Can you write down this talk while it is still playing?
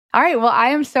All right. Well, I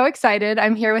am so excited.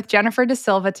 I'm here with Jennifer Da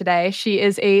Silva today. She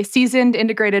is a seasoned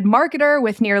integrated marketer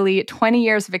with nearly 20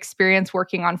 years of experience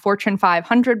working on Fortune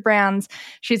 500 brands.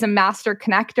 She's a master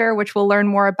connector, which we'll learn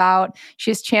more about.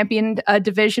 She's championed a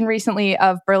division recently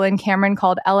of Berlin Cameron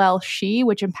called LL She,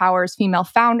 which empowers female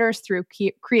founders through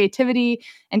creativity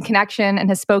and connection, and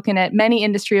has spoken at many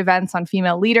industry events on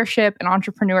female leadership and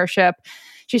entrepreneurship.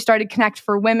 She started Connect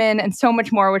for Women and so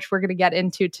much more, which we're going to get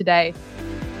into today.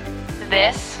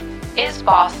 This is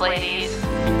Boss Ladies.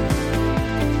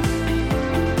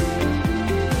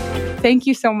 Thank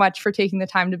you so much for taking the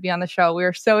time to be on the show. We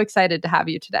are so excited to have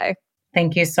you today.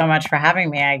 Thank you so much for having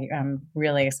me. I'm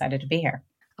really excited to be here.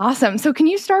 Awesome. So can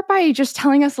you start by just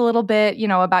telling us a little bit,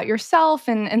 about yourself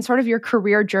and sort of your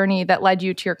career journey that led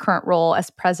you to your current role as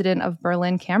president of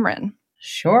Berlin Cameron?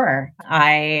 Sure.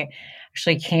 I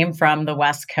actually came from the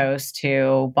West Coast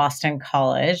to Boston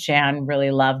College and really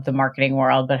loved the marketing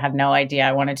world, but had no idea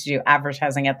I wanted to do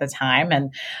advertising at the time,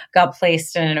 and got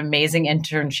placed in an amazing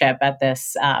internship at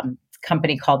this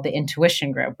company called the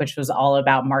Intuition Group, which was all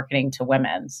about marketing to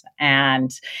women's. And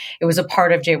it was a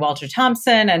part of J. Walter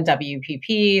Thompson and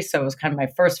WPP. So it was kind of my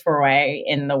first foray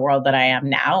in the world that I am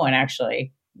now, and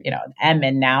actually, am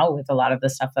in now with a lot of the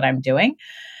stuff that I'm doing.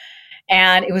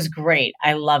 And it was great.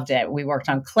 I loved it. We worked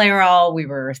on Clairol. We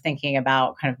were thinking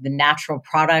about kind of the natural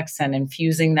products and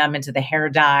infusing them into the hair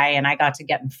dye. And I got to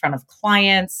get in front of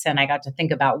clients, and I got to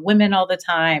think about women all the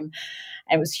time.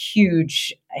 It was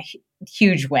huge, a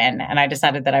huge win. And I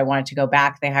decided that I wanted to go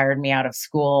back. They hired me out of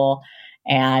school.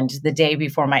 And the day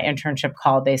before my internship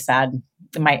called, they said,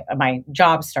 my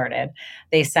job started.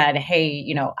 They said,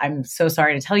 hey, I'm so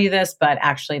sorry to tell you this, but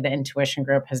actually the Intuition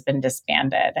Group has been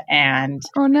disbanded. And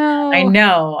oh no, I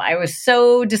know, I was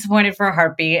so disappointed for a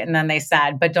heartbeat. And then they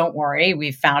said, but don't worry,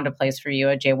 we found a place for you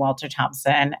at J. Walter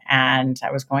Thompson. And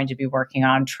I was going to be working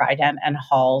on Trident and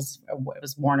Halls. It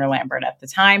was Warner Lambert at the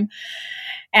time.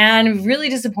 And really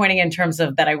disappointing in terms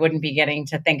of that I wouldn't be getting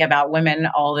to think about women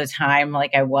all the time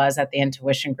like I was at the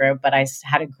Intuition Group, but I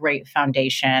had a great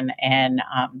foundation in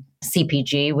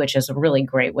CPG, which is a really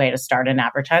great way to start in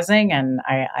advertising. And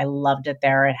I loved it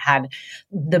there. It had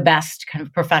the best kind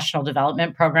of professional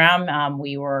development program.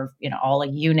 We were, all a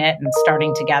unit and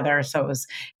starting together. So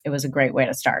it was a great way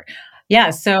to start. Yeah,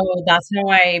 so that's how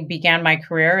I began my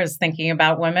career, is thinking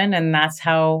about women. And that's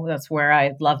where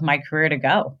I'd love my career to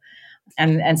go.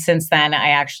 And since then, I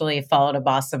actually followed a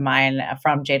boss of mine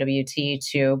from JWT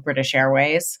to British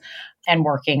Airways, and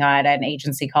working at an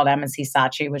agency called M&C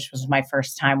Saatchi, which was my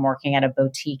first time working at a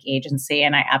boutique agency.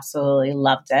 And I absolutely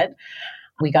loved it.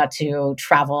 We got to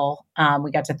travel.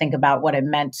 We got to think about what it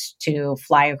meant to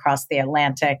fly across the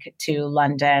Atlantic to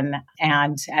London.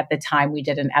 And at the time, we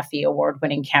did an Effie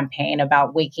award-winning campaign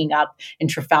about waking up in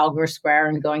Trafalgar Square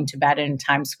and going to bed in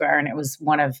Times Square. And it was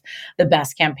one of the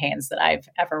best campaigns that I've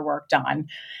ever worked on.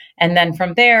 And then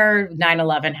from there,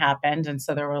 9/11 happened. And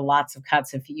so there were lots of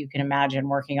cuts, if you can imagine,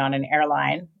 working on an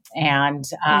airline. And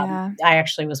I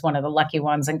actually was one of the lucky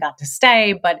ones and got to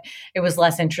stay, but it was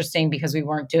less interesting because we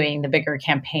weren't doing the bigger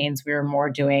campaigns. We were more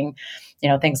doing,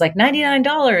 things like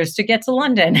 $99 to get to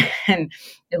London and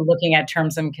looking at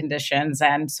terms and conditions.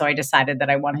 And so I decided that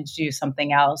I wanted to do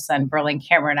something else. And Berlin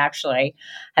Cameron actually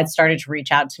had started to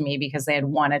reach out to me because they had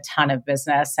won a ton of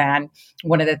business. And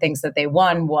one of the things that they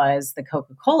won was the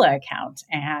Coca-Cola account.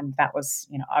 And that was,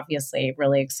 obviously a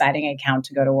really exciting account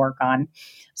to go to work on.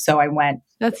 So I went.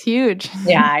 That's huge.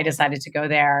 Yeah, I decided to go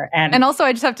there. And also,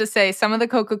 I just have to say, some of the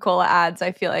Coca-Cola ads,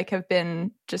 I feel like, have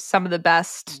been just some of the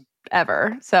best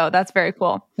ever. So that's very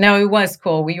cool. No, it was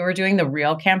cool. We were doing the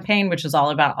Real campaign, which was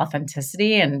all about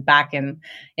authenticity. And back in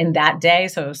that day,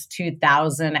 so it was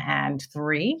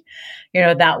 2003,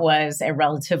 that was a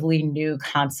relatively new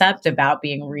concept about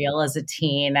being real as a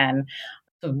teen, and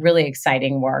really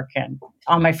exciting work. And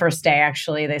on my first day,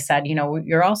 actually, they said,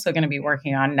 you're also going to be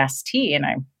working on Nestea. And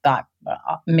I thought,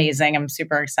 amazing. I'm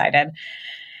super excited.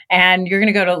 And you're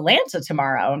going to go to Atlanta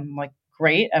tomorrow. And I'm like,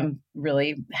 great. I'm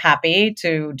really happy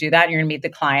to do that. You're going to meet the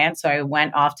client. So I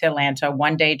went off to Atlanta,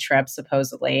 1-day trip,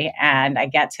 supposedly. And I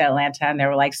get to Atlanta and they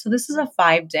were like, so this is a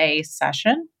 5-day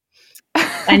session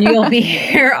and you'll be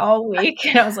here all week.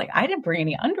 And I was like, I didn't bring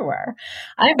any underwear.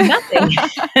 I have nothing.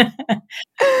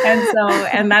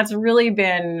 And that's really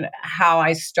been how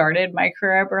I started my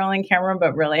career at Berlin Cameron,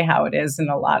 but really how it is in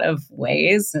a lot of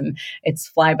ways. And it's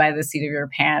fly by the seat of your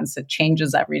pants. It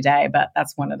changes every day, but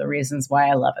that's one of the reasons why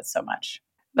I love it so much.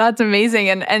 That's amazing.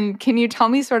 And can you tell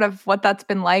me sort of what that's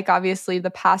been like? Obviously,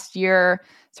 the past year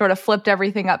sort of flipped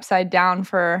everything upside down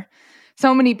for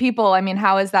so many people. I mean,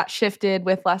 how has that shifted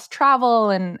with less travel,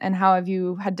 and how have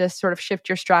you had to sort of shift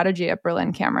your strategy at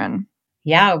Berlin Cameron?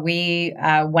 Yeah, we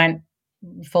went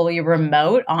fully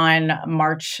remote on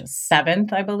March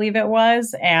 7th, I believe it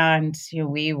was. And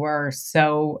we were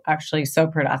so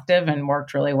productive and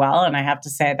worked really well. And I have to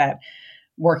say that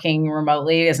working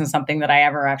remotely isn't something that I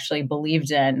ever actually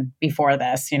believed in before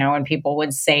this. When people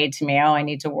would say to me, "Oh, I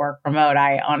need to work remote,"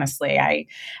 I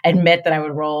admit that I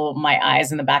would roll my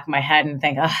eyes in the back of my head and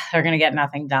think, "Oh, they're going to get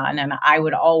nothing done." And I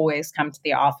would always come to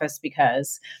the office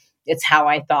because it's how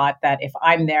I thought that if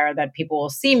I'm there, that people will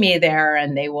see me there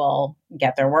and they will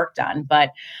get their work done.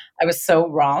 But I was so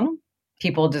wrong.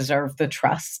 People deserve the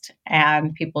trust,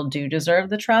 and people do deserve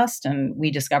the trust. And we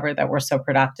discovered that we're so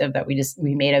productive that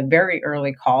we made a very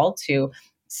early call to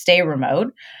stay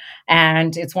remote.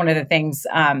 And it's one of the things,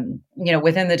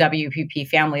 within the WPP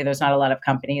family, there's not a lot of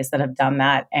companies that have done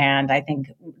that. And I think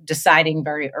deciding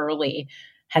very early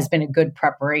has been a good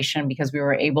preparation, because we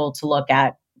were able to look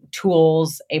at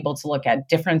tools, able to look at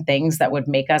different things that would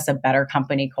make us a better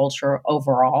company culture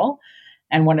overall.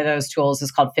 And one of those tools is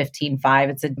called 15/5.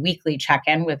 It's a weekly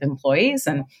check-in with employees.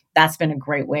 And that's been a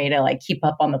great way to keep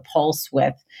up on the pulse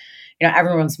with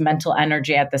everyone's mental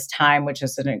energy at this time, which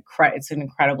is it's an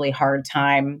incredibly hard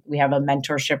time. We have a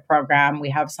mentorship program. We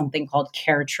have something called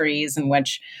Care Trees, in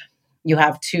which you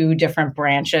have two different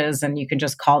branches, and you can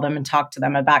just call them and talk to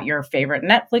them about your favorite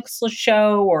Netflix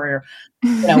show, or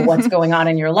what's going on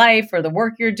in your life, or the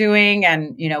work you're doing,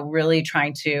 and really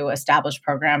trying to establish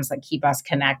programs that keep us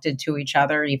connected to each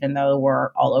other, even though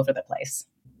we're all over the place.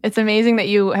 It's amazing that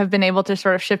you have been able to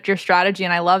sort of shift your strategy.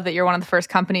 And I love that you're one of the first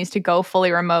companies to go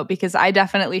fully remote, because I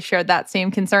definitely shared that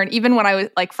same concern. Even when I was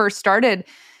first started,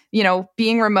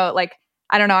 being remote,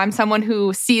 I don't know, I'm someone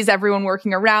who sees everyone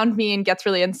working around me and gets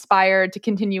really inspired to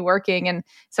continue working. And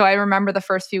so I remember the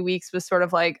first few weeks was sort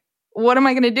of like, what am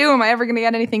I going to do? Am I ever going to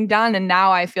get anything done? And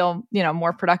now I feel,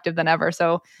 more productive than ever.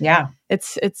 So yeah,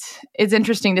 it's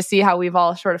interesting to see how we've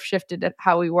all sort of shifted at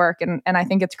how we work. And I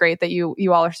think it's great that you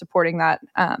all are supporting that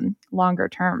longer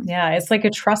term. Yeah, it's like a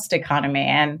trust economy,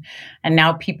 and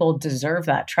now people deserve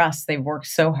that trust. They've worked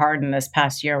so hard in this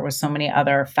past year with so many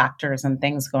other factors and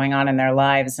things going on in their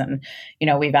lives, and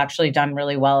we've actually done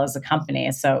really well as a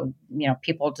company. So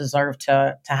people deserve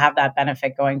to have that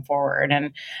benefit going forward,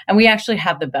 and we actually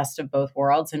have the best of both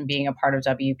worlds. And being a part of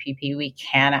WPP, we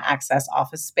can access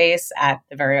office space at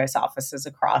the various offices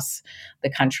across the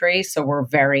country. So we're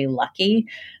very lucky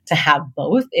to have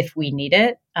both if we need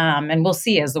it. And we'll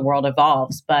see as the world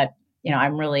evolves. But,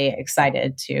 I'm really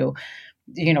excited to,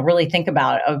 really think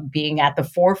about being at the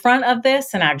forefront of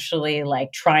this, and actually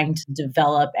trying to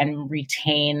develop and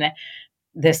retain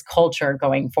this culture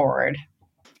going forward.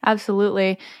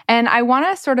 Absolutely. And I want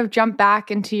to sort of jump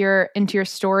back into your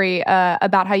story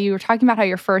about how you were talking about how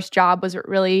your first job was what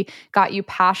really got you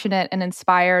passionate and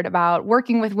inspired about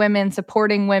working with women,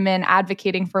 supporting women,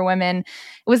 advocating for women.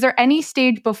 Was there any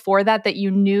stage before that that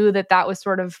you knew that that was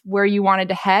sort of where you wanted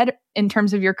to head in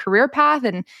terms of your career path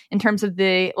and in terms of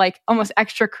the almost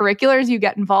extracurriculars you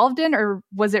get involved in? Or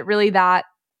was it really that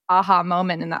aha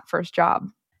moment in that first job?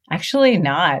 Actually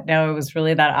not. No, it was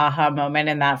really that aha moment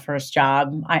in that first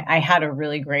job. I had a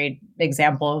really great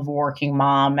example of a working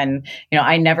mom, and,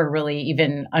 I never really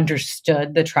even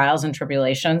understood the trials and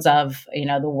tribulations of,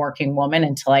 the working woman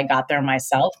until I got there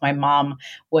myself. My mom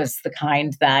was the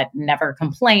kind that never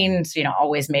complained,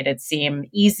 always made it seem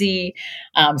easy.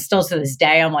 Still to this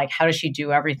day, I'm like, how does she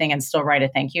do everything and still write a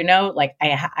thank you note?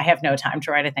 I have no time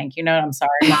to write a thank you note. I'm sorry,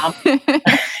 mom.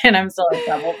 And I'm still in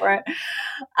trouble for it.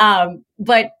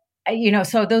 But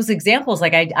so those examples,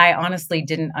 I honestly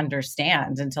didn't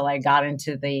understand until I got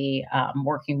into the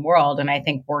working world. And I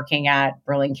think working at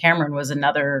Berlin Cameron was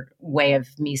another way of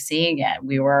me seeing it.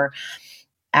 We were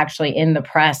actually in the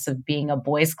press of being a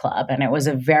boys club, and it was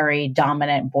a very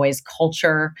dominant boys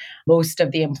culture. Most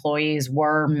of the employees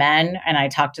were men. And I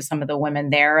talked to some of the women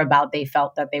there about they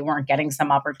felt that they weren't getting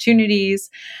some opportunities.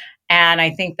 And I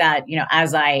think that,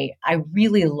 as I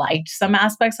really liked some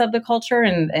aspects of the culture,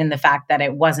 and the fact that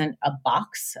it wasn't a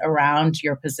box around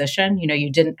your position.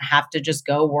 You didn't have to just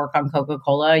go work on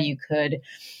Coca-Cola. You could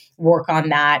work on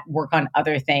that, work on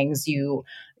other things. You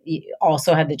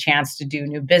also had the chance to do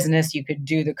new business. You could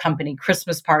do the company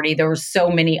Christmas party. There were so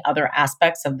many other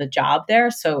aspects of the job there.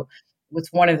 So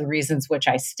it's one of the reasons which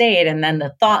I stayed. And then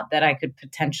the thought that I could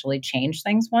potentially change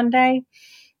things one day,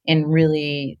 in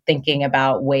really thinking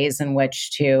about ways in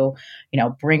which to,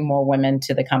 bring more women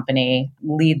to the company,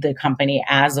 lead the company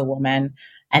as a woman,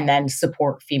 and then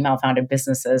support female-founded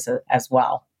businesses as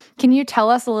well. Can you tell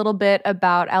us a little bit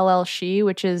about LL She,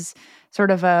 which is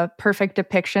sort of a perfect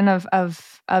depiction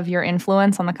of your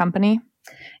influence on the company?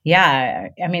 Yeah,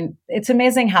 I mean, it's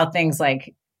amazing how things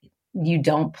you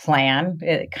don't plan.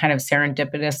 It kind of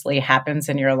serendipitously happens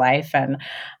in your life. And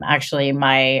actually,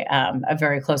 my a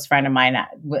very close friend of mine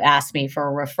asked me for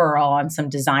a referral on some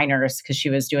designers because she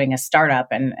was doing a startup,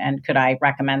 and could I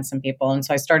recommend some people? And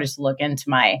so I started to look into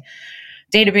my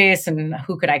database and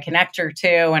who could I connect her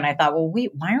to. And I thought, well,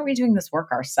 why aren't we doing this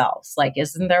work ourselves? Like,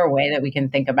 isn't there a way that we can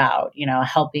think about,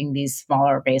 helping these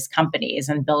smaller based companies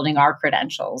and building our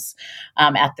credentials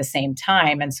at the same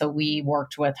time? And so we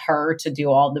worked with her to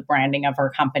do all the branding of her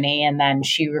company. And then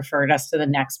she referred us to the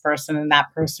next person, and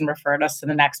that person referred us to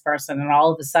the next person. And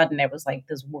all of a sudden, it was like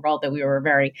this world that we were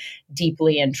very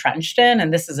deeply entrenched in.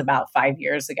 And this is about 5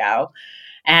 years ago.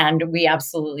 And we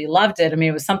absolutely loved it. I mean,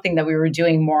 it was something that we were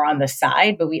doing more on the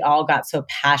side, but we all got so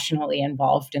passionately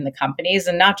involved in the companies,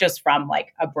 and not just from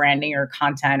like a branding or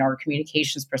content or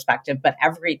communications perspective, but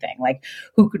everything. Like,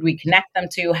 who could we connect them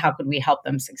to? How could we help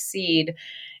them succeed?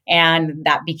 And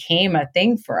that became a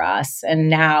thing for us. And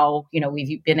now,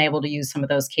 we've been able to use some of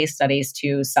those case studies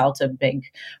to sell to big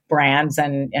brands,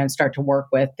 and start to work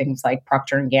with things like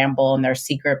Procter and Gamble and their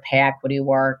secret pay equity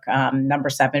work,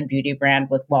 No7 beauty brand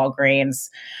with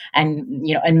Walgreens, and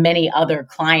many other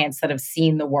clients that have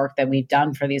seen the work that we've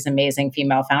done for these amazing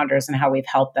female founders and how we've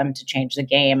helped them to change the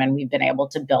game. And we've been able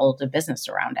to build a business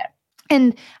around it.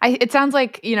 And it sounds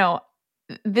like,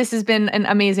 this has been an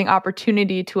amazing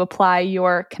opportunity to apply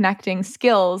your connecting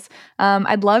skills.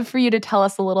 I'd love for you to tell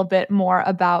us a little bit more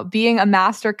about being a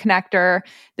master connector,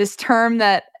 this term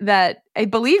that I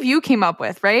believe you came up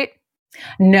with, right?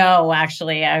 No,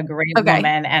 actually, a great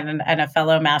woman and a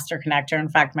fellow master connector. In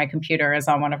fact, my computer is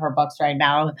on one of her books right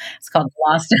now. It's called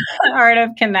The Lost Art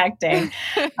of Connecting.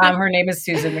 Her name is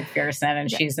Susan McPherson,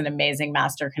 and she's an amazing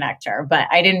master connector. But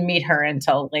I didn't meet her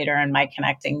until later in my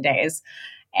connecting days.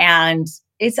 And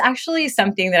it's actually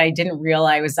something that I didn't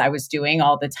realize I was doing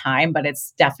all the time, but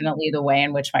it's definitely the way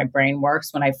in which my brain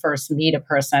works. When I first meet a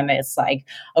person, it's like,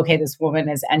 okay, this woman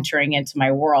is entering into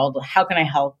my world. How can I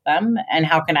help them? And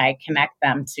how can I connect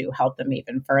them to help them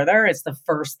even further? It's the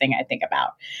first thing I think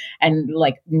about. And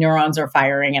like, neurons are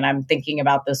firing, and I'm thinking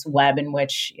about this web in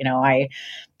which,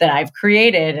 that I've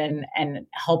created, and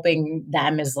helping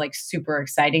them is like super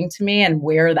exciting to me. And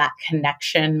where that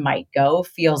connection might go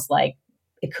feels like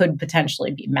it could potentially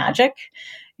be magic,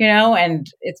 and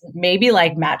it's maybe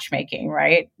like matchmaking,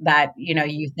 right? That,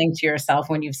 you think to yourself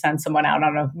when you've sent someone out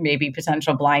on a maybe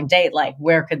potential blind date, like,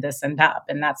 where could this end up?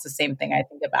 And that's the same thing I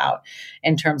think about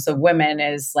in terms of women,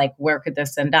 is like, where could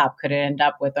this end up? Could it end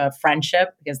up with a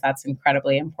friendship? Because that's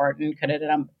incredibly important. Could it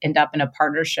end up in a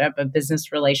partnership, a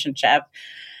business relationship?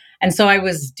 And so I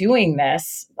was doing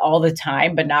this all the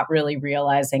time, but not really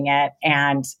realizing it.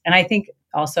 And I think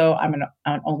also I'm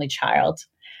an only child.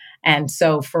 And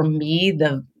so for me,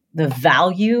 the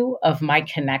value of my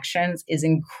connections is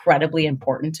incredibly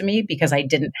important to me, because I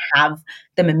didn't have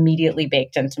them immediately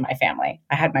baked into my family.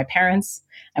 I had my parents,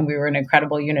 and we were an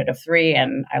incredible unit of three,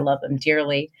 and I love them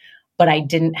dearly. But I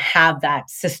didn't have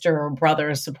that sister or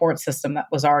brother support system that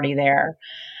was already there.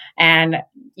 And,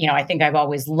 I think I've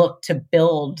always looked to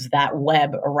build that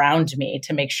web around me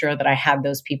to make sure that I had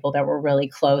those people that were really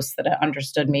close, that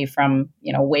understood me from,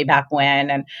 way back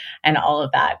when, and all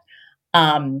of that.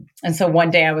 And so one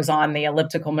day I was on the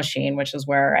elliptical machine, which is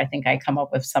where I think I come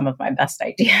up with some of my best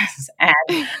ideas.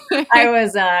 And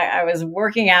I was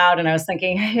working out, and I was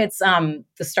thinking, hey, it's the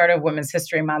start of Women's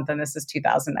History Month, and this is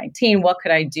 2019. What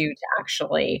could I do to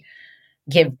actually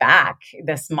give back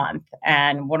this month?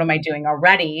 And what am I doing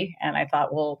already? And I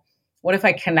thought, well, what if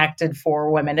I connected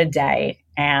 4 women a day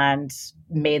and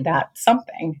made that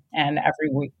something? And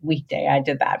every weekday I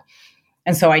did that.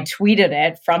 And so I tweeted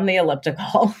it from the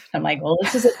elliptical. I'm like, well,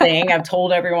 this is a thing. I've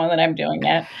told everyone that I'm doing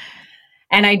it.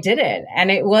 And I did it.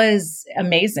 And it was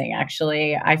amazing,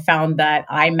 actually. I found that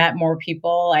I met more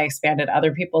people. I expanded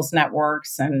other people's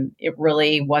networks, and it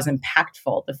really was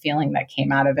impactful, the feeling that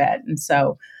came out of it. And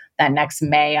so that next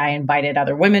May, I invited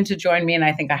other women to join me. And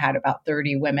I think I had about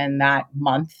 30 women that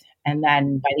month. And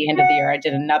then by the end of the year, I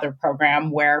did another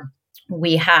program where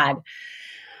we had,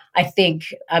 I think,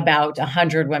 about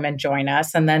 100 women join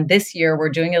us. And then this year, we're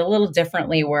doing it a little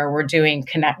differently, where we're doing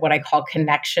what I call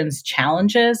connections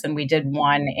challenges. And we did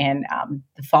one in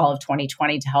the fall of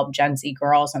 2020 to help Gen Z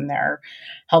girls and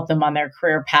help them on their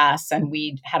career paths. And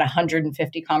we had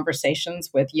 150 conversations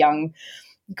with young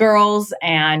girls.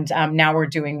 And now we're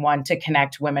doing one to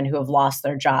connect women who have lost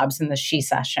their jobs in the She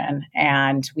Session.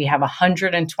 And we have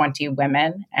 120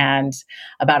 women and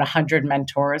about 100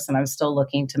 mentors. And I'm still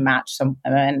looking to match some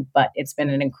women, but it's been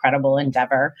an incredible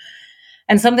endeavor.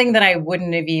 And something that I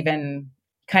wouldn't have even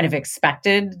kind of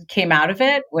expected came out of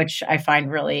it, which I find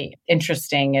really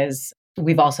interesting, is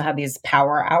We've also had these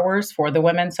power hours for the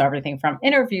women. So everything from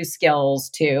interview skills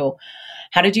to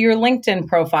how to do your LinkedIn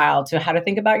profile to how to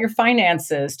think about your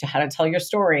finances to how to tell your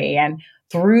story. And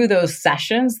through those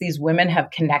sessions, these women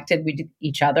have connected with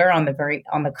each other on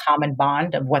the common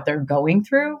bond of what they're going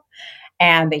through.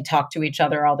 And they talk to each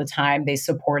other all the time. They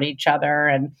support each other.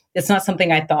 And it's not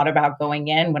something I thought about going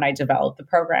in when I developed the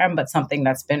program, but something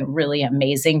that's been really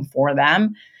amazing for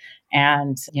them.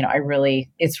 And,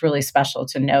 it's really special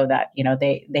to know that,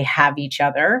 they have each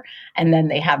other and then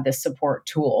they have this support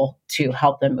tool to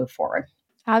help them move forward.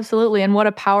 Absolutely. And what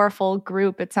a powerful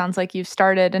group it sounds like you've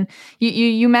started. And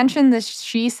you mentioned this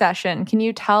She Session. Can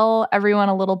you tell everyone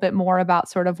a little bit more about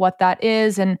sort of what that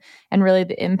is and really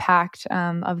the impact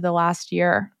of the last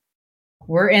year?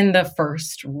 We're in the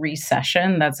first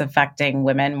recession that's affecting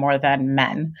women more than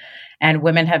men. And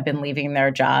women have been leaving their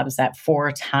jobs at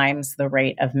 4 times the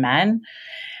rate of men.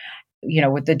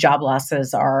 With the job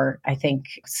losses are, I think,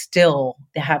 still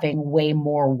having way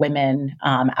more women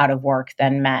out of work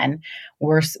than men.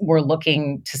 We're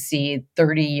looking to see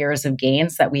 30 years of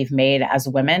gains that we've made as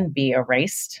women be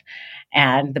erased,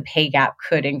 and the pay gap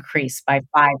could increase by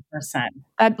 5%.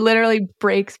 That literally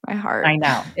breaks my heart I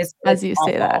know as it's you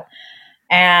say that. awful.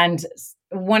 And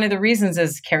one of the reasons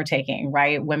is caretaking,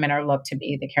 right? Women are looked to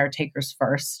be the caretakers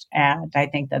first, and I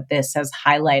think that this has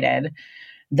highlighted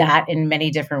that in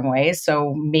many different ways.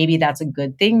 So maybe that's a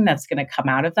good thing that's going to come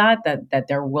out of that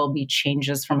there will be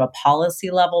changes from a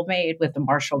policy level made with the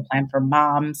Marshall Plan for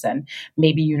moms and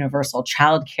maybe universal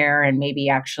childcare and maybe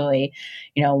actually,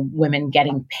 women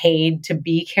getting paid to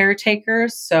be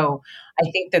caretakers. So I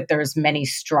think that there's many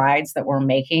strides that we're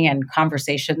making and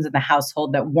conversations in the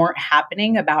household that weren't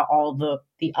happening about all the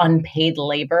unpaid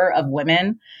labor of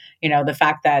women. The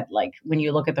fact that like when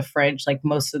you look at the fridge, like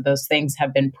most of those things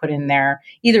have been put in there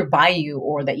either by you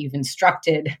or that you've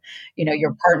instructed,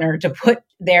 your partner to put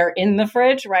there in the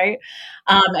fridge, right?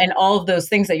 And all of those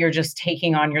things that you're just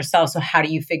taking on yourself. So how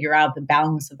do you figure out the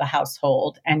balance of the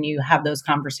household and you have those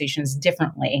conversations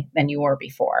differently than you were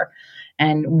before?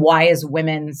 And why is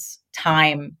women's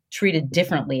time treated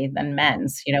differently than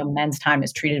men's? Men's time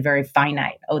is treated very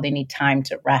finite. Oh, they need time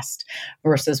to rest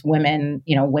versus women,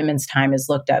 women's time is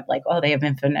looked at like, oh, they have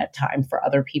infinite time for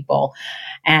other people.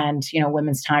 And,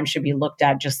 women's time should be looked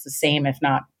at just the same, if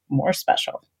not more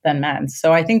special than men's.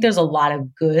 So I think there's a lot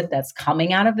of good that's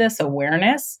coming out of this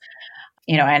awareness.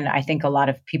 And I think a lot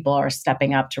of people are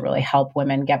stepping up to really help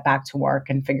women get back to work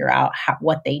and figure out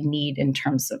what they need in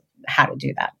terms of how to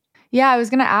do that. Yeah, I was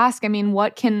going to ask, I mean,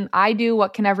 what can I do?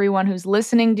 What can everyone who's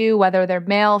listening do, whether they're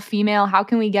male, female? How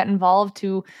can we get involved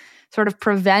to sort of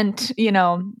prevent,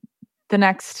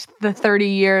 the 30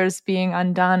 years being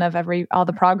undone of all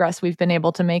the progress we've been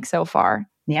able to make so far?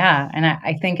 Yeah. And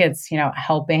I think it's,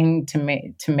 helping to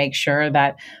make sure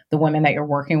that the women that you're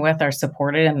working with are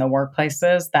supported in the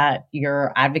workplaces that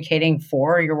you're advocating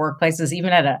for your workplaces,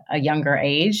 even at a younger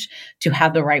age, to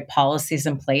have the right policies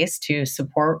in place to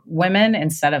support women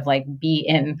instead of like be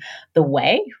in the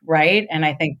way. Right. And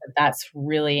I think that that's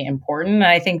really important. And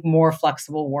I think more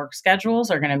flexible work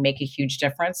schedules are going to make a huge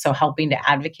difference. So helping to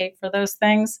advocate for those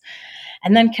things.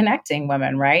 And then connecting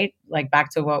women, right? Like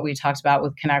back to what we talked about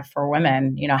with Connect for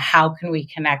Women, how can we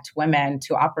connect women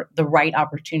to the right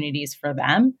opportunities for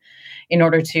them in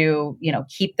order to,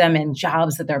 keep them in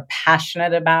jobs that they're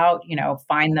passionate about,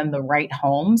 find them the right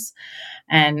homes.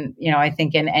 And, I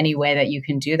think in any way that you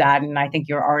can do that, and I think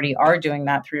you already are doing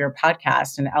that through your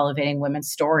podcast, and elevating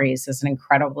women's stories is an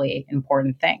incredibly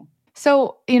important thing.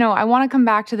 So, I want to come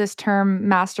back to this term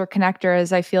master connector,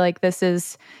 as I feel like this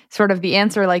is sort of the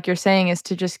answer, like you're saying, is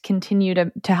to just continue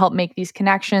to help make these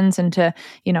connections and to,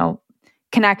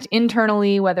 connect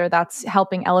internally, whether that's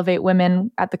helping elevate women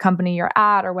at the company you're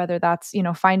at, or whether that's,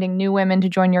 finding new women to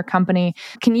join your company.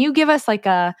 Can you give us like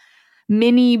a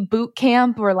mini boot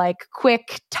camp or like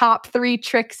quick top 3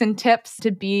 tricks and tips to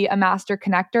be a master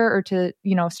connector or to,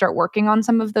 start working on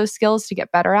some of those skills to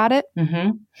get better at it? Mm-hmm.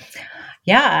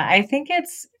 Yeah, I think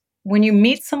it's when you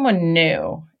meet someone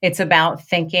new, it's about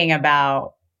thinking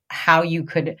about how you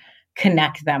could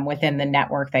connect them within the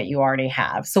network that you already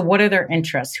have. So what are their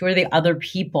interests? Who are the other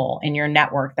people in your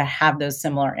network that have those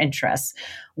similar interests?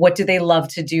 What do they love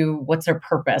to do? What's their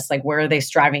purpose? Like, where are they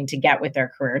striving to get with their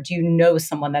career? Do you know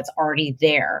someone that's already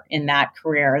there in that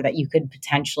career that you could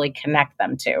potentially connect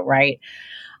them to, right?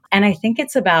 And I think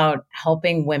it's about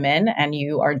helping women, and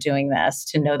you are doing this,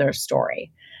 to know their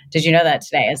story. Did you know that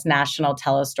today is National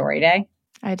Tell a Story Day?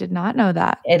 I did not know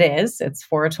that. It is. It's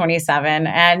 4/27.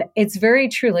 And it's very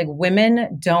true. Like,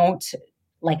 women don't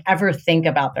like ever think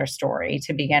about their story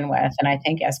to begin with. And I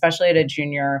think especially at a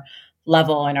junior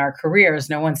level in our careers,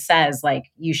 no one says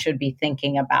like you should be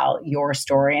thinking about your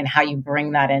story and how you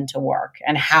bring that into work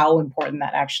and how important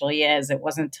that actually is. It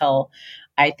wasn't until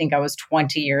I think I was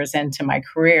 20 years into my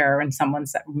career and someone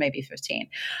said, maybe 15,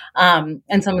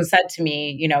 and someone said to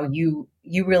me,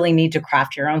 you really need to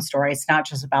craft your own story. It's not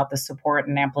just about the support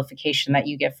and amplification that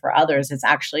you get for others. It's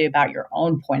actually about your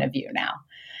own point of view now.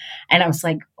 And I was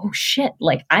like, oh shit,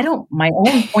 like I don't, my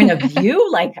own point of view,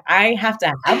 like I have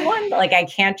to have one. Like I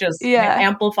can't just Yeah.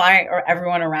 amplify or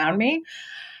everyone around me.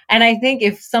 And I think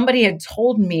if somebody had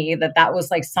told me that that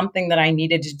was like something that I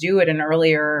needed to do at an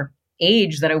earlier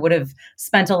age, that I would have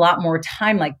spent a lot more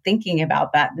time like thinking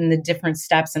about that and the different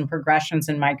steps and progressions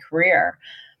in my career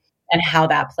and how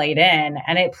that played in.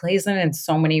 And it plays in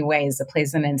so many ways. It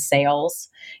plays in sales.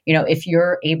 If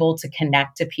you're able to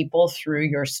connect to people through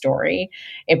your story,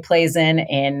 it plays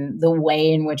in the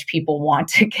way in which people want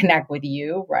to connect with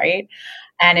you, right?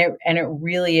 And it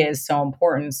really is so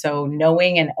important. So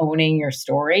knowing and owning your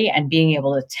story and being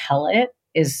able to tell it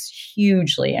is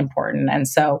hugely important. And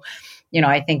so,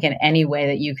 I think in any way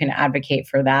that you can advocate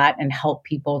for that and help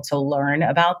people to learn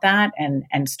about that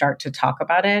and start to talk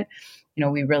about it,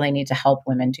 we really need to help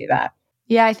women do that.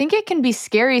 Yeah, I think it can be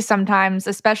scary sometimes,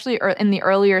 especially in the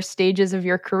earlier stages of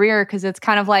your career, because it's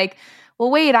kind of like, well,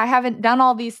 wait, I haven't done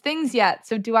all these things yet.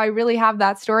 So do I really have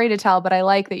that story to tell? But I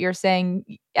like that you're saying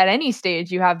at any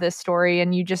stage you have this story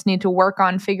and you just need to work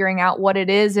on figuring out what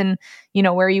it is and,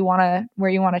 where you want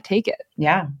to take it.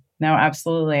 Yeah, no,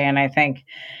 absolutely. And I think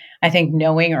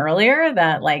knowing earlier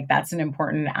that like that's an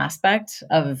important aspect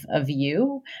of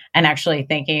you and actually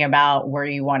thinking about where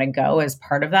you want to go as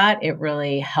part of that, it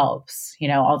really helps.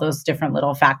 All those different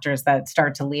little factors that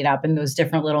start to lead up in those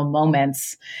different little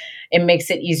moments, it makes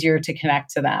it easier to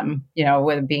connect to them.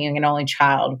 With being an only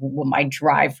child, my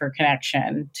drive for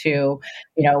connection to,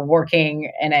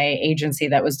 working in a agency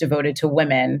that was devoted to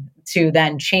women to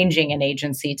then changing an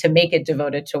agency to make it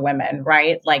devoted to women,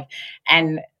 right? Like,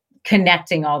 and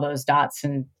connecting all those dots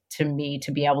and to me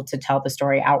to be able to tell the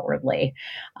story outwardly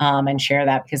and share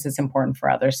that because it's important for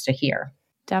others to hear.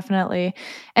 Definitely.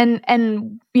 And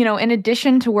in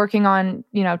addition to working on,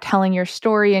 telling your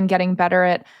story and getting better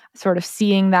at sort of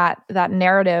seeing that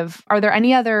narrative, are there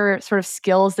any other sort of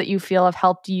skills that you feel have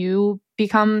helped you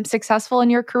become successful in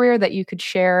your career that you could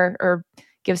share or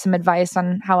give some advice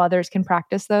on how others can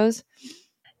practice those?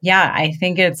 Yeah, I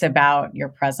think it's about your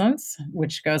presence,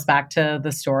 which goes back to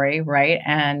the story, right?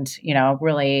 And,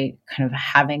 really kind of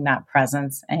having that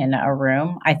presence in a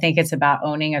room. I think it's about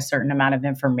owning a certain amount of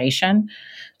information.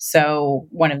 So,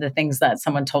 one of the things that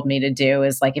someone told me to do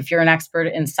is like, if you're an expert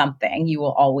in something, you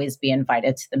will always be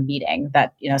invited to the meeting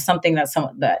that, something that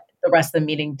the rest of the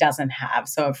meeting doesn't have.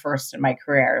 So at first in my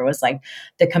career, it was like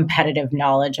the competitive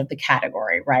knowledge of the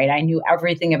category, right? I knew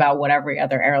everything about what every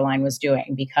other airline was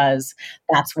doing because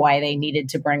that's why they needed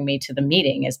to bring me to the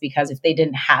meeting, is because if they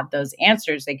didn't have those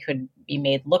answers, they could be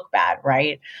made look bad,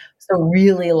 right? So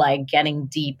really like getting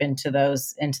deep into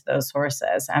those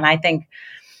sources. And I think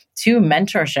too,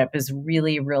 mentorship is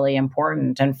really, really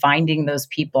important, and finding those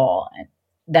people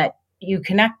that you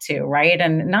connect to, right?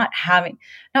 And not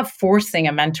forcing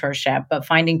a mentorship, but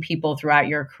finding people throughout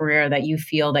your career that you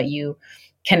feel that you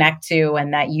connect to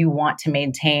and that you want to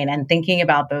maintain, and thinking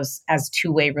about those as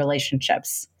two-way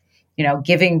relationships.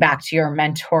 Giving back to your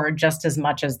mentor just as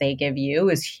much as they give you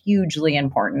is hugely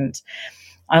important.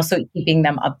 Also keeping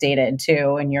them updated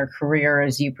too in your career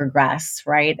as you progress,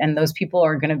 right? And those people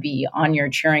are going to be on your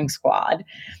cheering squad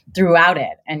throughout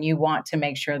it. And you want to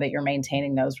make sure that you're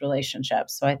maintaining those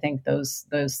relationships. So I think those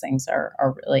things are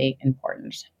really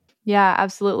important. Yeah,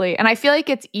 absolutely. And I feel like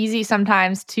it's easy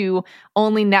sometimes to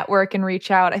only network and reach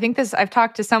out. I think I've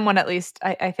talked to someone, at least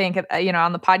I think,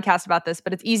 on the podcast about this,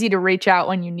 but it's easy to reach out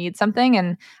when you need something.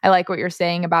 And I like what you're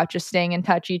saying about just staying in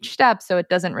touch each step. So it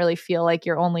doesn't really feel like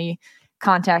you're only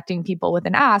contacting people with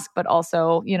an ask, but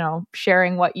also,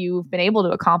 sharing what you've been able to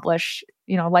accomplish,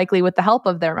 likely with the help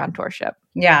of their mentorship.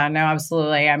 Yeah, no,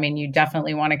 absolutely. I mean, you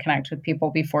definitely want to connect with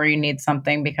people before you need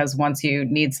something, because once you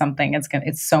need something,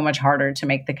 it's so much harder to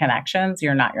make the connections.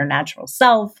 You're not your natural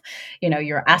self.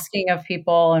 You're asking of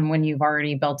people, and when you've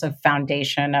already built a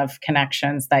foundation of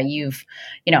connections that you've,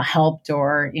 helped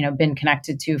or, been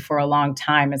connected to for a long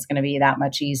time, it's going to be that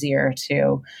much easier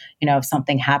to, if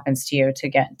something happens to you, to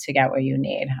get what you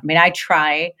need. I mean, I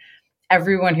try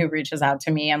everyone who reaches out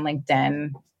to me on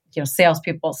LinkedIn,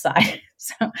 salespeople side.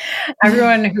 So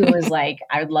everyone who is like,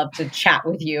 I would love to chat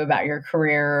with you about your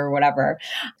career or whatever,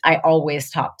 I always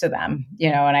talk to them,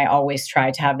 and I always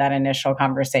try to have that initial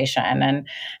conversation.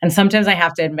 And sometimes I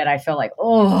have to admit, I feel like,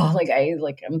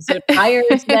 I'm so tired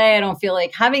today. I don't feel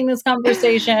like having this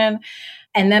conversation.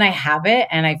 And then I have it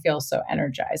and I feel so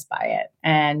energized by it.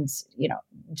 And,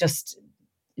 just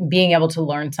being able to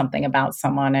learn something about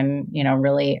someone and,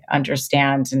 really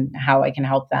understand and how I can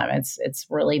help them. It's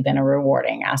really been a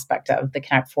rewarding aspect of the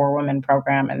Connect for Women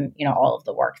program and, all of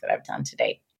the work that I've done to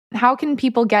date. How can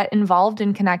people get involved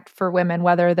in Connect for Women,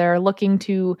 whether they're looking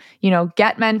to,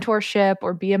 get mentorship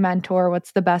or be a mentor?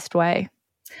 What's the best way?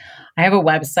 I have a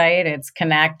website. It's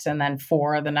connect and then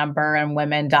for the number and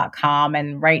women.com.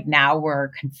 And right now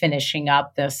we're finishing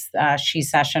up this She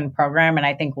Session program. And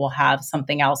I think we'll have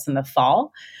something else in the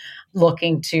fall,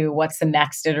 looking to what's the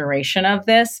next iteration of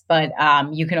this. But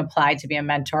you can apply to be a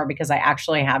mentor because I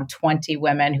actually have 20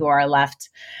 women who are left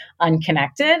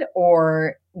unconnected,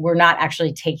 or we're not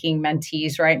actually taking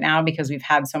mentees right now because we've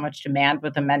had so much demand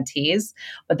with the mentees.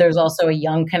 But there's also a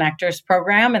Young Connectors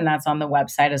program, and that's on the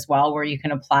website as well, where you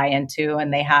can apply into.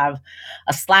 And they have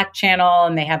a Slack channel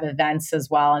and they have events as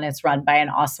well. And it's run by an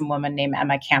awesome woman named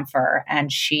Emma Camphor.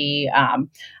 And she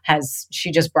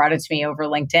just brought it to me over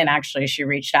LinkedIn. Actually, she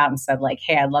reached out and said, like,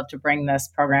 hey, I'd love to bring this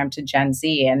program to Gen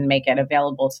Z and make it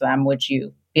available to them. Would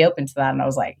you be open to that? And I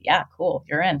was like, yeah, cool,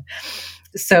 you're in.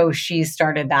 So she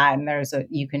started that, and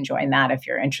you can join that if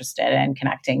you're interested in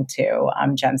connecting to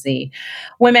Gen Z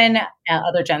women,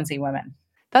 other Gen Z women.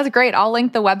 That's great. I'll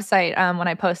link the website when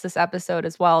I post this episode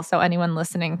as well, so anyone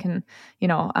listening can,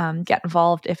 get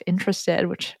involved if interested,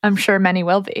 which I'm sure many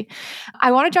will be.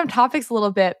 I want to jump topics a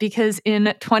little bit because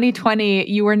in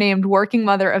 2020 you were named Working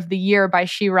Mother of the Year by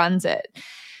She Runs It.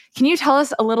 Can you tell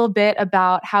us a little bit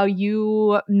about how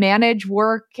you manage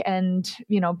work and,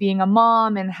 being a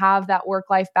mom and have that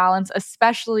work-life balance,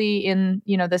 especially in,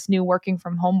 this new working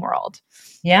from home world?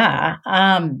 Yeah.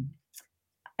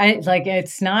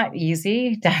 It's not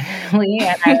easy, definitely.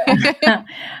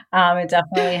 And it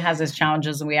definitely has its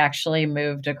challenges. We actually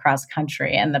moved across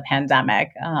country in the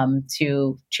pandemic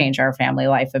to change our family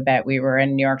life a bit. We were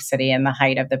in New York City in the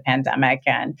height of the pandemic,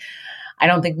 and I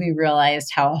don't think we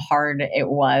realized how hard it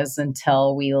was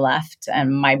until we left.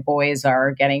 And my boys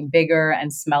are getting bigger and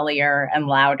smellier and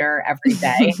louder every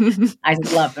day. I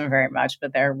love them very much,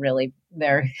 but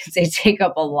they take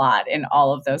up a lot in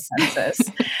all of those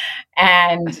senses.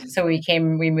 And so we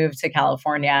moved to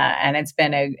California, and it's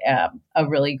been a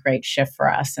really great shift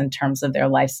for us in terms of their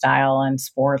lifestyle and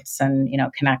sports and,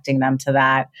 connecting them to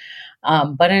that.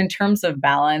 But in terms of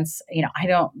balance, I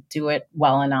don't do it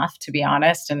well enough, to be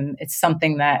honest. And it's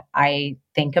something that I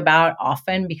think about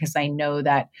often because I know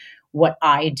that what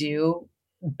I do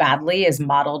badly is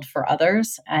modeled for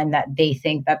others and that they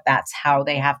think that that's how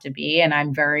they have to be. And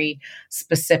I'm very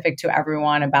specific to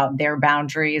everyone about their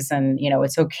boundaries. And,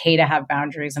 it's okay to have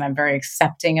boundaries. And I'm very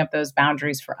accepting of those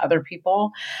boundaries for other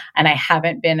people. And I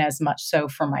haven't been as much so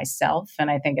for myself.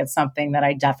 And I think it's something that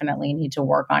I definitely need to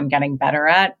work on getting better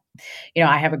at.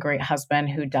 I have a great husband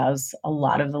who does a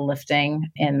lot of the lifting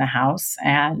in the house,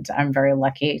 and I'm very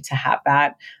lucky to have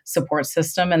that support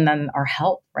system. And then our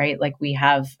help, right? Like we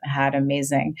have had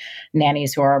amazing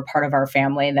nannies who are a part of our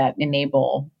family that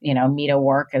enable, me to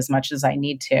work as much as I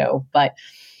need to. But,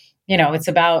 it's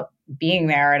about being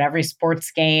there at every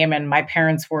sports game. And my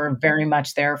parents were very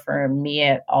much there for me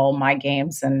at all my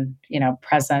games and,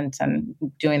 present and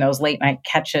doing those late night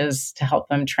catches to help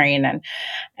them train.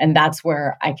 And that's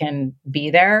where I can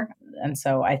be there. And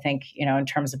so I think, in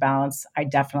terms of balance, I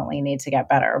definitely need to get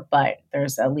better, but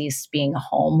there's at least being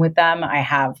home with them. I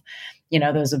have,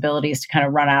 those abilities to kind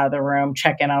of run out of the room,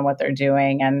 check in on what they're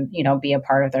doing and, be a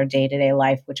part of their day-to-day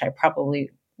life, which I probably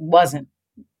wasn't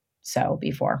so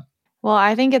before. Well,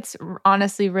 I think it's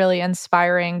honestly really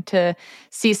inspiring to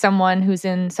see someone who's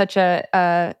in such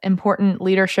a important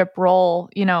leadership role,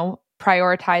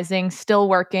 prioritizing, still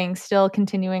working, still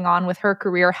continuing on with her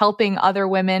career, helping other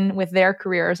women with their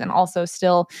careers, and also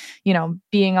still,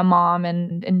 being a mom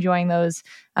and enjoying those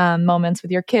moments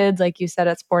with your kids, like you said,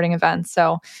 at sporting events.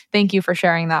 So thank you for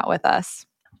sharing that with us.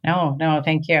 No,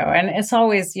 thank you. And it's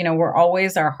always, we're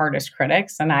always our hardest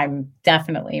critics. And I'm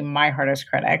definitely my hardest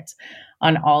critic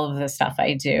on all of the stuff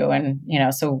I do. And,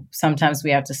 so sometimes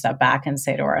we have to step back and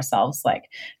say to ourselves, like,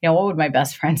 what would my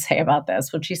best friend say about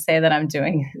this? Would she say that I'm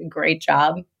doing a great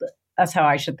job? That's how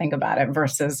I should think about it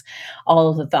versus all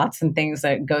of the thoughts and things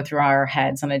that go through our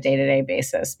heads on a day-to-day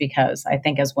basis. Because I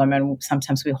think as women,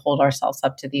 sometimes we hold ourselves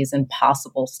up to these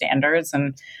impossible standards.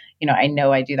 And, I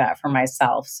know I do that for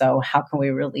myself. So how can we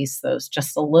release those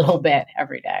just a little bit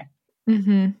every day?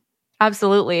 Mm-hmm.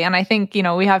 Absolutely. And I think,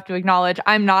 we have to acknowledge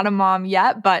I'm not a mom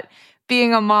yet, but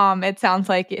being a mom, it sounds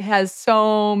like it has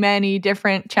so many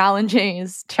different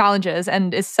challenges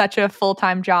and is such a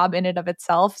full-time job in and of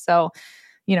itself. So,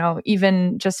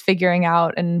 even just figuring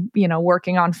out and,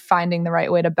 working on finding the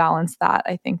right way to balance that,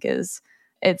 I think is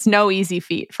it's no easy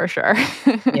feat for sure.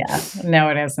 Yeah, no,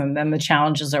 it isn't. And the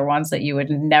challenges are ones that you would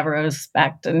never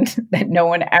expect and that no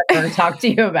one ever talked to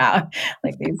you about.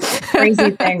 Like these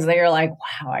crazy things that you're like,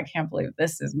 wow, I can't believe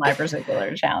this is my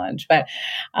particular challenge. But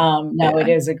no, it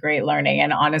Yeah. is a great learning.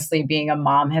 And honestly, being a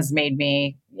mom has made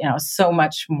me, so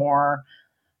much more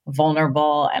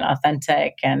vulnerable and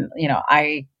authentic. And,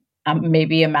 I'm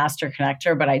maybe a master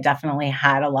connector, but I definitely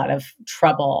had a lot of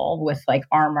trouble with like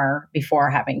armor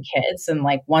before having kids. And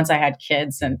like once I had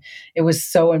kids, and it was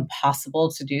so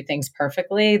impossible to do things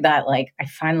perfectly that like I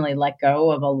finally let go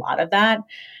of a lot of that.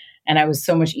 And I was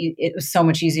so much, it was so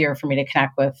much easier for me to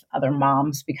connect with other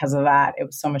moms because of that. It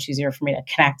was so much easier for me to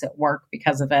connect at work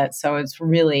because of it. So it's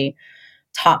really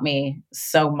taught me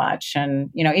so much. And,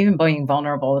 even being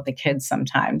vulnerable with the kids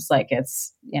sometimes, like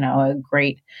it's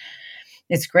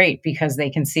great because they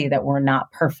can see that we're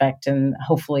not perfect. And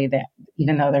hopefully that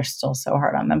even though they're still so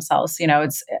hard on themselves,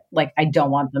 it's like, I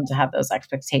don't want them to have those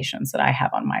expectations that I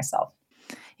have on myself.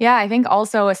 Yeah, I think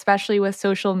also, especially with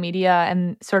social media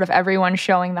and sort of everyone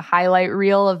showing the highlight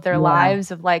reel of their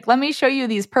lives of like, let me show you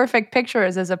these perfect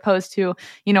pictures, as opposed to,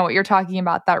 what you're talking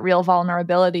about, that real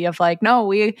vulnerability of like, no,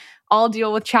 we all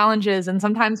deal with challenges and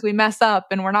sometimes we mess up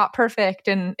and we're not perfect,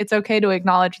 and it's okay to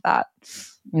acknowledge that.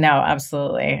 No,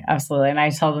 absolutely. Absolutely. And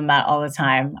I tell them that all the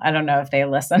time. I don't know if they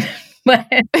listen, but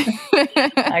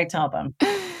I tell them.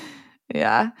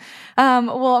 Yeah.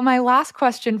 Well, my last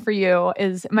question for you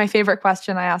is my favorite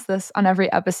question. I ask this on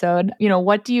every episode.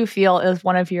 What do you feel is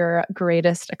one of your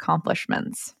greatest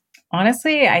accomplishments?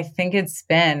 Honestly, I think it's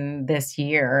been this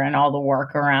year and all the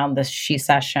work around this She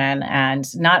Session, and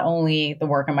not only the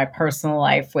work in my personal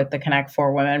life with the Connect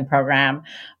 4 Women program,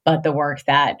 but the work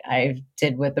that I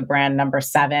did with the brand Number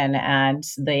 7 and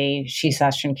the She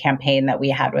Session campaign that we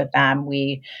had with them.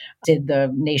 We did the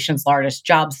nation's largest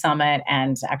job summit,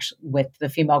 and actually with the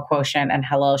Female Quotient and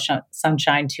Hello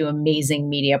Sunshine, two amazing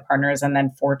media partners, and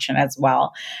then Fortune as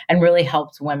well, and really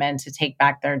helped women to take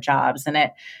back their jobs.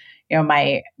 And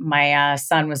my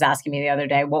son was asking me the other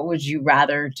day, what would you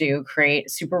rather do,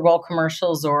 create Super Bowl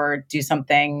commercials or do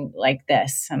something like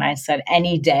this? And I said,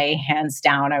 any day, hands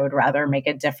down, I would rather make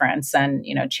a difference and,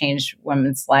 change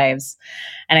women's lives.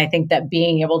 And I think that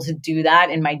being able to do that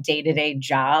in my day-to-day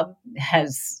job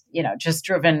has, just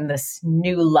driven this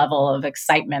new level of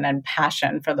excitement and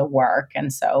passion for the work.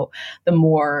 And so the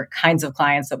more kinds of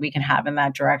clients that we can have in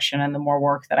that direction and the more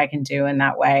work that I can do in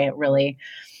that way, it really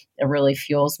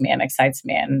fuels me and excites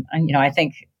me. And I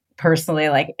think personally,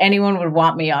 like anyone would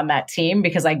want me on that team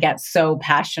because I get so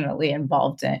passionately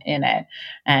involved in it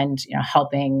and,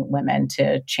 helping women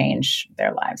to change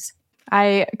their lives.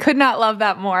 I could not love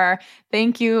that more.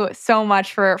 Thank you so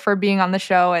much for being on the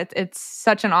show. It's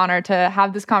such an honor to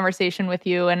have this conversation with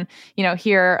you and,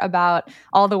 hear about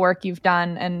all the work you've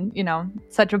done. And,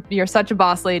 you're such a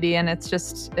boss lady, and it's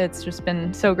just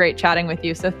been so great chatting with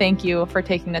you. So thank you for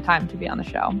taking the time to be on the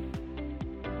show.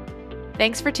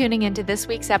 Thanks for tuning into this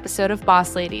week's episode of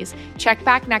Boss Ladies. Check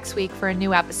back next week for a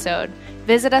new episode.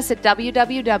 Visit us at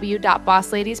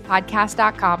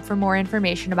www.bossladiespodcast.com for more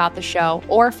information about the show,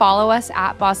 or follow us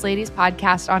at Boss Ladies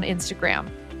Podcast on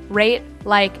Instagram. Rate,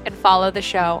 like, and follow the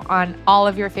show on all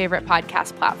of your favorite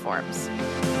podcast platforms.